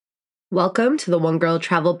Welcome to the One Girl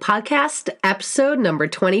Travel Podcast, episode number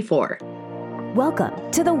 24.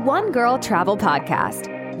 Welcome to the One Girl Travel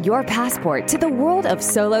Podcast, your passport to the world of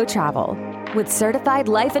solo travel, with certified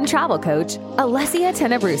life and travel coach, Alessia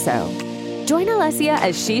Tenebruso. Join Alessia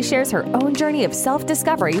as she shares her own journey of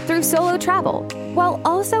self-discovery through solo travel, while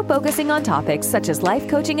also focusing on topics such as life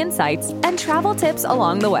coaching insights and travel tips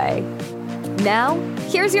along the way. Now,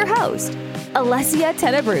 here's your host, Alessia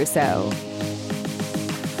Tenebruso.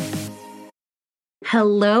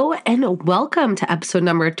 Hello and welcome to episode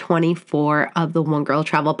number 24 of the One Girl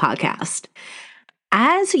Travel Podcast.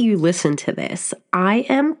 As you listen to this, I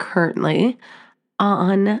am currently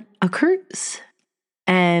on a cruise.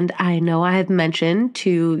 And I know I have mentioned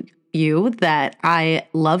to you that I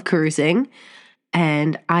love cruising,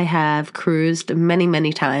 and I have cruised many,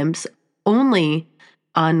 many times only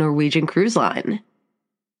on Norwegian Cruise Line.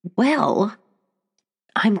 Well,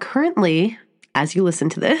 I'm currently, as you listen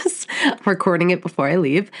to this, recording it before I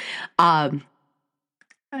leave, I'm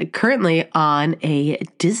currently on a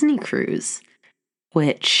Disney cruise,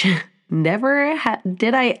 which never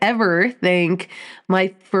did I ever think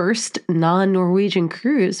my first non-Norwegian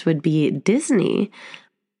cruise would be Disney.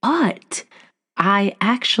 But I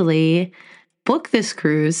actually booked this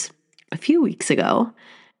cruise a few weeks ago,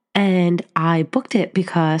 and I booked it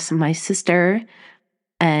because my sister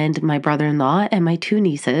and my brother-in-law and my two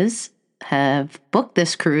nieces have booked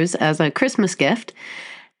this cruise as a Christmas gift,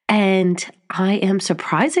 and I am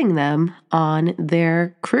surprising them on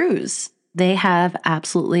their cruise. They have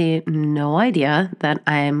absolutely no idea that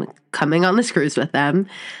I'm coming on this cruise with them.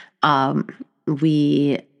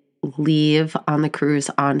 We leave on the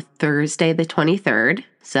cruise on Thursday, the 23rd.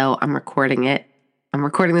 So I'm recording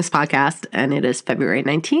this podcast, and it is February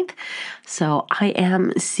 19th. So I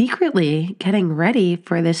am secretly getting ready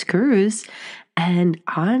for this cruise, and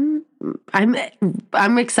I'm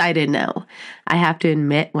excited now. I have to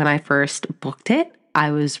admit, when I first booked it,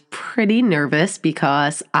 I was pretty nervous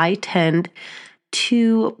because I tend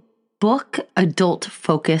to book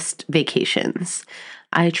adult-focused vacations.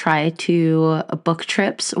 I try to book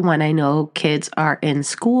trips when I know kids are in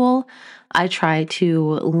school. I try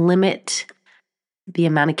to limit the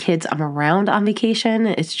amount of kids I'm around on vacation.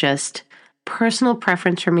 It's just personal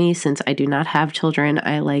preference for me. Since I do not have children,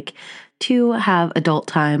 I like to have adult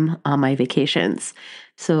time on my vacations.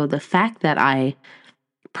 So the fact that I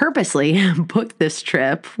purposely booked this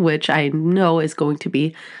trip, which I know is going to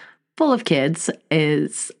be full of kids,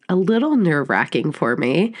 is a little nerve-wracking for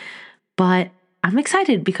me. But I'm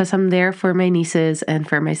excited because I'm there for my nieces and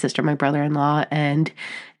for my sister, my brother-in-law, and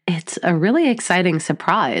it's a really exciting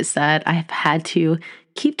surprise that I've had to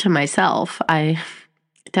keep to myself. I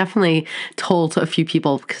definitely told a few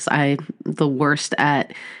people because I'm the worst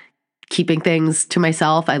at keeping things to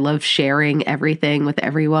myself. I love sharing everything with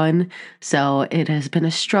everyone. So it has been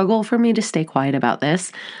a struggle for me to stay quiet about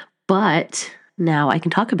this. But now I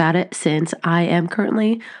can talk about it since I am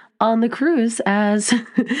currently on the cruise as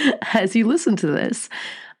you listen to this.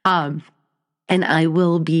 And I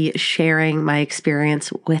will be sharing my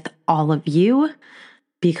experience with all of you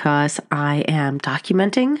because I am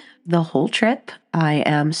documenting the whole trip. I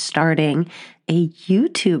am starting a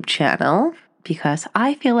YouTube channel because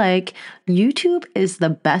I feel like YouTube is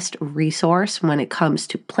the best resource when it comes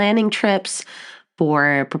to planning trips,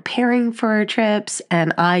 for preparing for trips.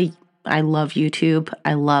 And I love YouTube.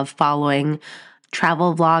 I love following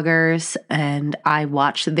travel vloggers, and I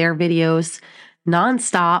watch their videos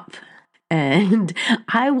nonstop. And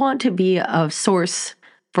I want to be a source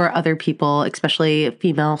for other people, especially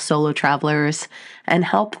female solo travelers, and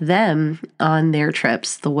help them on their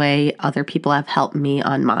trips the way other people have helped me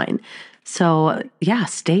on mine. So yeah,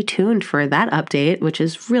 stay tuned for that update, which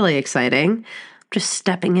is really exciting. Just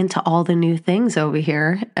stepping into all the new things over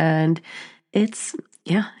here, and it's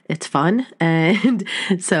fun. And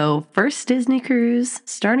so first Disney cruise,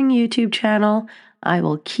 starting YouTube channel. I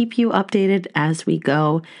will keep you updated as we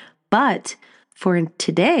go. But for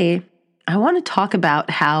today, I want to talk about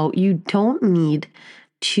how you don't need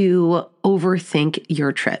to overthink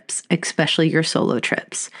your trips, especially your solo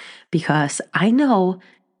trips, because I know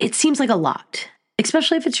it seems like a lot,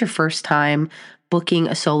 especially if it's your first time booking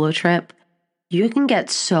a solo trip. You can get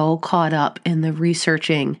so caught up in the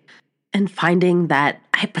researching and finding that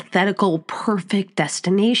hypothetical perfect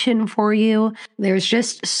destination for you. There's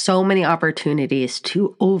just so many opportunities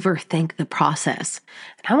to overthink the process.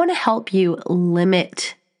 And I want to help you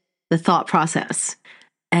limit the thought process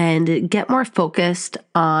and get more focused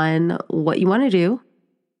on what you want to do,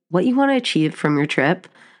 what you want to achieve from your trip,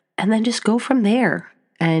 and then just go from there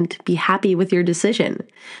and be happy with your decision.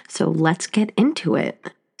 So let's get into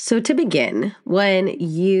it. So, to begin, when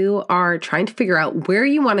you are trying to figure out where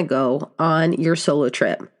you want to go on your solo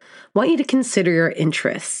trip, I want you to consider your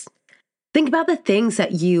interests. Think about the things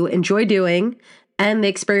that you enjoy doing and the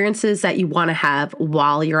experiences that you want to have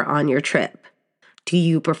while you're on your trip. Do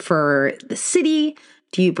you prefer the city?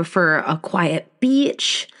 Do you prefer a quiet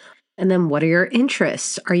beach? And then what are your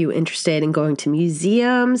interests? Are you interested in going to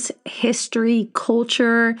museums, history,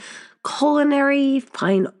 culture, culinary,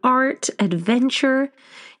 fine art, adventure?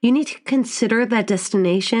 You need to consider the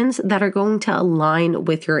destinations that are going to align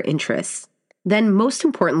with your interests. Then, most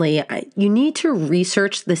importantly, you need to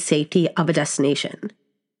research the safety of a destination.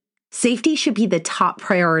 Safety should be the top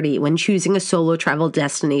priority when choosing a solo travel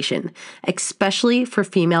destination, especially for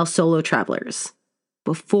female solo travelers.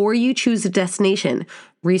 Before you choose a destination,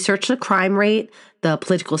 research the crime rate, the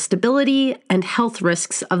political stability, and health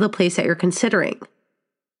risks of the place that you're considering.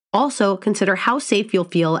 Also, consider how safe you'll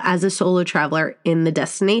feel as a solo traveler in the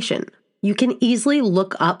destination. You can easily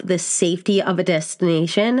look up the safety of a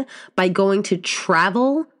destination by going to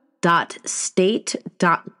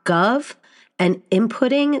travel.state.gov and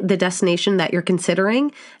inputting the destination that you're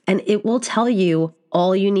considering, and it will tell you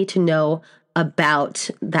all you need to know about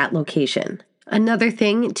that location. Another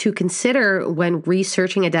thing to consider when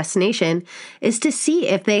researching a destination is to see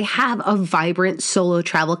if they have a vibrant solo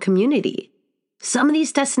travel community. Some of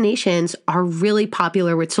these destinations are really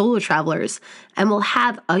popular with solo travelers and will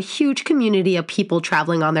have a huge community of people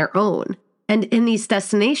traveling on their own. And in these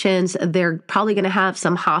destinations, they're probably going to have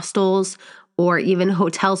some hostels or even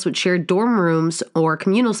hotels with shared dorm rooms or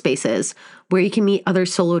communal spaces where you can meet other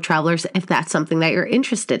solo travelers if that's something that you're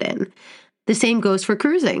interested in. The same goes for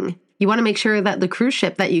cruising. You want to make sure that the cruise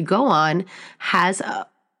ship that you go on has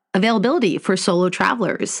availability for solo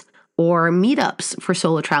travelers, or meetups for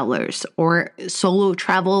solo travelers, or solo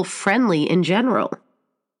travel friendly in general.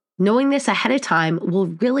 Knowing this ahead of time will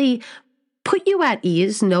really put you at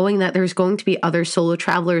ease knowing that there's going to be other solo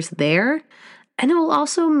travelers there, and it will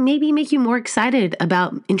also maybe make you more excited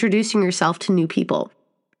about introducing yourself to new people.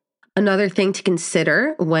 Another thing to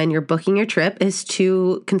consider when you're booking your trip is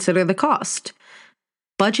to consider the cost.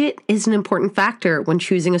 Budget is an important factor when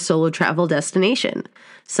choosing a solo travel destination.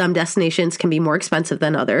 Some destinations can be more expensive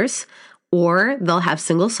than others, or they'll have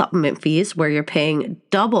single supplement fees where you're paying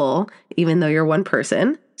double even though you're one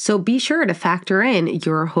person. So be sure to factor in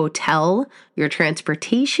your hotel, your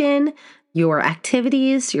transportation, your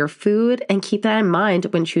activities, your food, and keep that in mind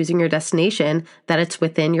when choosing your destination that it's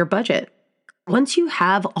within your budget. Once you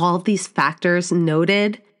have all of these factors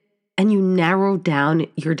noted, and you narrow down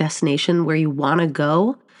your destination where you want to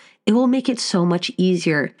go, it will make it so much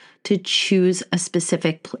easier to choose a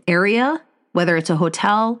specific area, whether it's a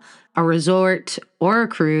hotel, a resort, or a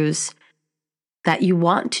cruise that you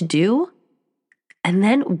want to do. And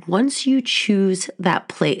then once you choose that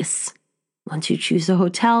place, once you choose a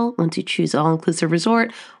hotel, once you choose an all-inclusive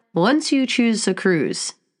resort, once you choose a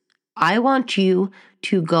cruise, I want you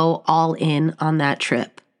to go all in on that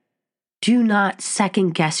trip. Do not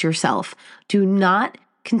second guess yourself. Do not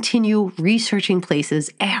continue researching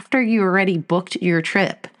places after you already booked your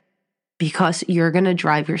trip, because you're going to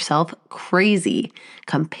drive yourself crazy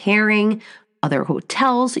comparing other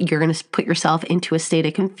hotels. You're going to put yourself into a state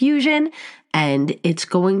of confusion, and it's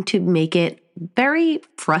going to make it very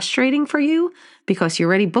frustrating for you because you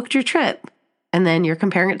already booked your trip and then you're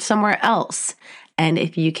comparing it to somewhere else. And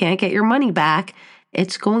if you can't get your money back,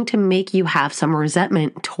 it's going to make you have some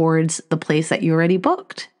resentment towards the place that you already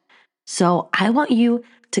booked. So I want you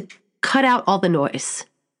to cut out all the noise.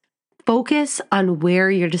 Focus on where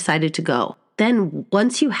you're decided to go. Then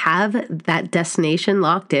once you have that destination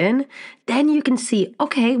locked in, then you can see,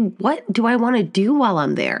 okay, what do I want to do while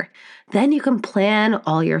I'm there? Then you can plan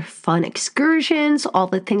all your fun excursions, all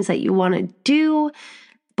the things that you want to do,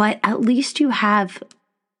 but at least you have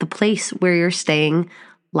the place where you're staying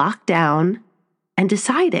locked down and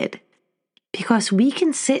decided, because we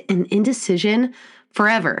can sit in indecision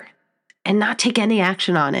forever and not take any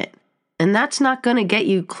action on it. And that's not going to get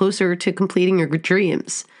you closer to completing your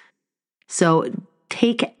dreams. So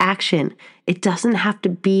take action. It doesn't have to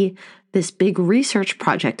be this big research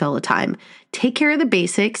project all the time. Take care of the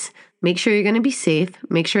basics. Make sure you're going to be safe.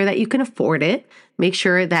 Make sure that you can afford it. Make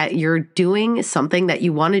sure that you're doing something that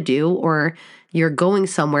you want to do, or you're going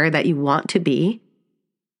somewhere that you want to be.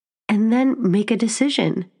 And then make a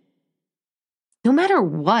decision. No matter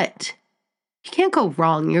what, you can't go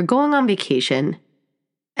wrong. You're going on vacation.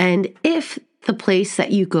 And if the place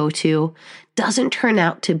that you go to doesn't turn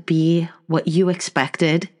out to be what you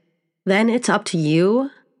expected, then it's up to you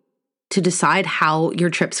to decide how your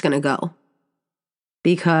trip's going to go.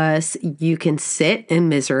 Because you can sit in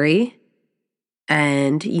misery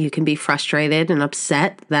And you can be frustrated and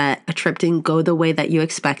upset that a trip didn't go the way that you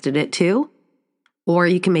expected it to, or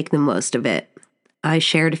you can make the most of it. I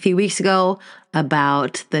shared a few weeks ago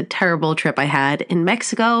about the terrible trip I had in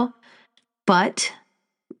Mexico, but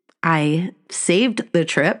I saved the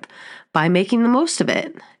trip by making the most of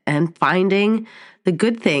it and finding the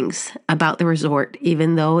good things about the resort,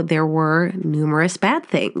 even though there were numerous bad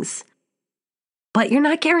things. But you're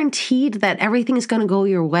not guaranteed that everything is going to go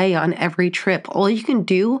your way on every trip. All you can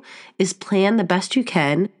do is plan the best you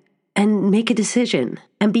can and make a decision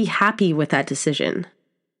and be happy with that decision.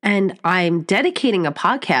 And I'm dedicating a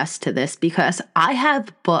podcast to this because I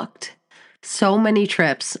have booked so many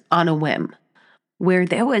trips on a whim where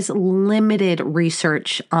there was limited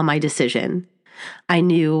research on my decision. I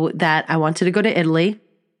knew that I wanted to go to Italy,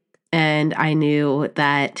 and I knew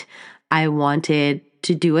that I wanted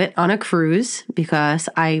to do it on a cruise because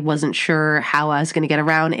I wasn't sure how I was going to get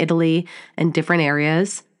around Italy and different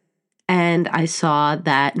areas. And I saw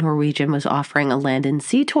that Norwegian was offering a land and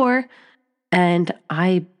sea tour, and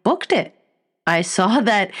I booked it. I saw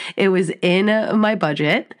that it was in my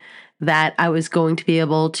budget, that I was going to be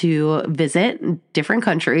able to visit different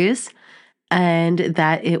countries, and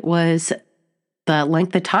that it was the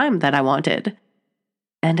length of time that I wanted.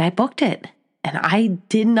 And I booked it. And I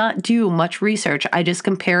did not do much research. I just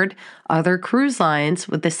compared other cruise lines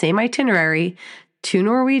with the same itinerary to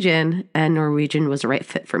Norwegian, and Norwegian was the right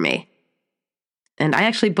fit for me. And I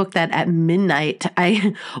actually booked that at midnight.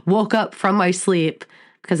 I woke up from my sleep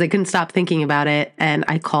because I couldn't stop thinking about it, and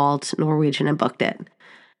I called Norwegian and booked it.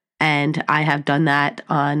 And I have done that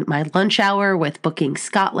on my lunch hour with booking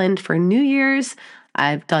Scotland for New Year's.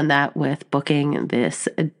 I've done that with booking this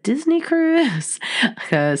Disney cruise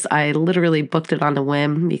because I literally booked it on a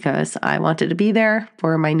whim because I wanted to be there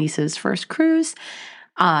for my niece's first cruise.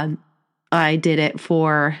 I did it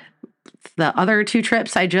for the other 2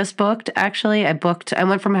 trips I just booked. Actually, I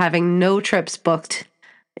went from having no trips booked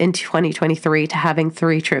in 2023 to having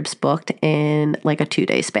 3 trips booked in like a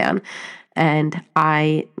 2-day span. And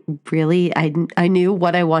I knew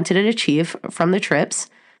what I wanted to achieve from the trips.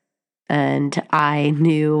 And I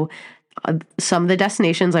knew some of the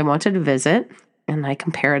destinations I wanted to visit, and I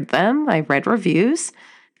compared them. I read reviews,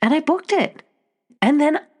 and I booked it. And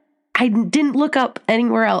then I didn't look up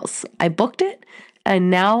anywhere else. I booked it, and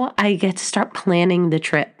now I get to start planning the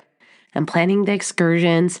trip and planning the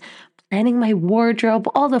excursions, planning my wardrobe,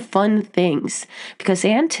 all the fun things, because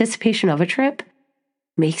the anticipation of a trip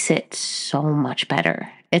makes it so much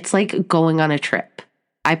better. It's like going on a trip.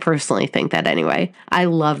 I personally think that anyway. I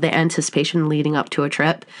love the anticipation leading up to a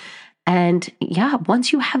trip. And yeah,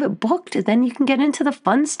 once you have it booked, then you can get into the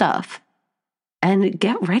fun stuff and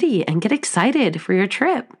get ready and get excited for your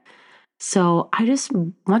trip. So I just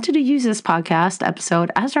wanted to use this podcast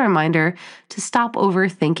episode as a reminder to stop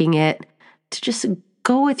overthinking it, to just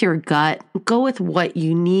go with your gut, go with what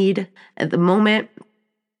you need at the moment,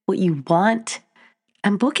 what you want,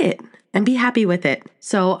 and book it. And be happy with it.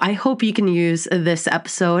 So I hope you can use this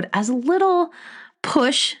episode as a little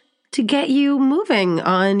push to get you moving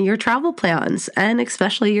on your travel plans, and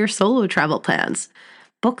especially your solo travel plans.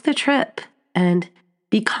 Book the trip and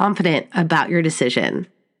be confident about your decision.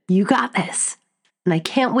 You got this. And I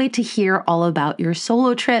can't wait to hear all about your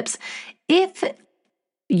solo trips. If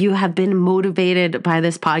you have been motivated by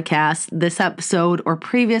this podcast, this episode, or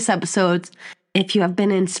previous episodes, if you have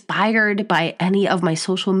been inspired by any of my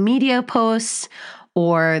social media posts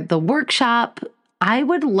or the workshop, I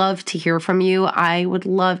would love to hear from you. I would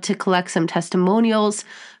love to collect some testimonials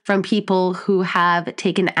from people who have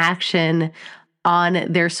taken action on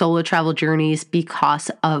their solo travel journeys because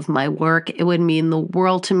of my work. It would mean the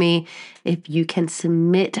world to me if you can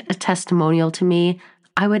submit a testimonial to me.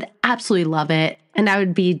 I would absolutely love it, and I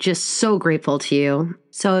would be just so grateful to you.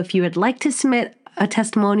 So if you would like to submit a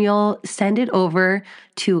testimonial, send it over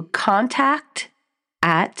to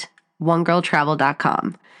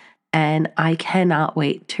contact@onegirltravel.com. And I cannot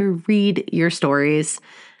wait to read your stories.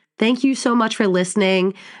 Thank you so much for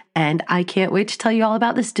listening. And I can't wait to tell you all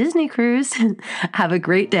about this Disney cruise. Have a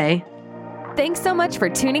great day. Thanks so much for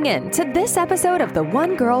tuning in to this episode of the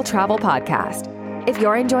One Girl Travel Podcast. If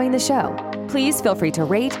you're enjoying the show, please feel free to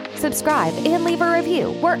rate, subscribe, and leave a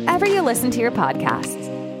review wherever you listen to your podcasts.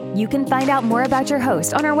 You can find out more about your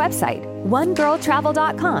host on our website,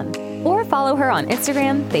 onegirltravel.com, or follow her on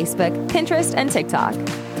Instagram, Facebook, Pinterest, and TikTok.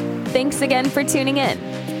 Thanks again for tuning in,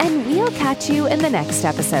 and we'll catch you in the next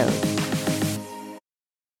episode.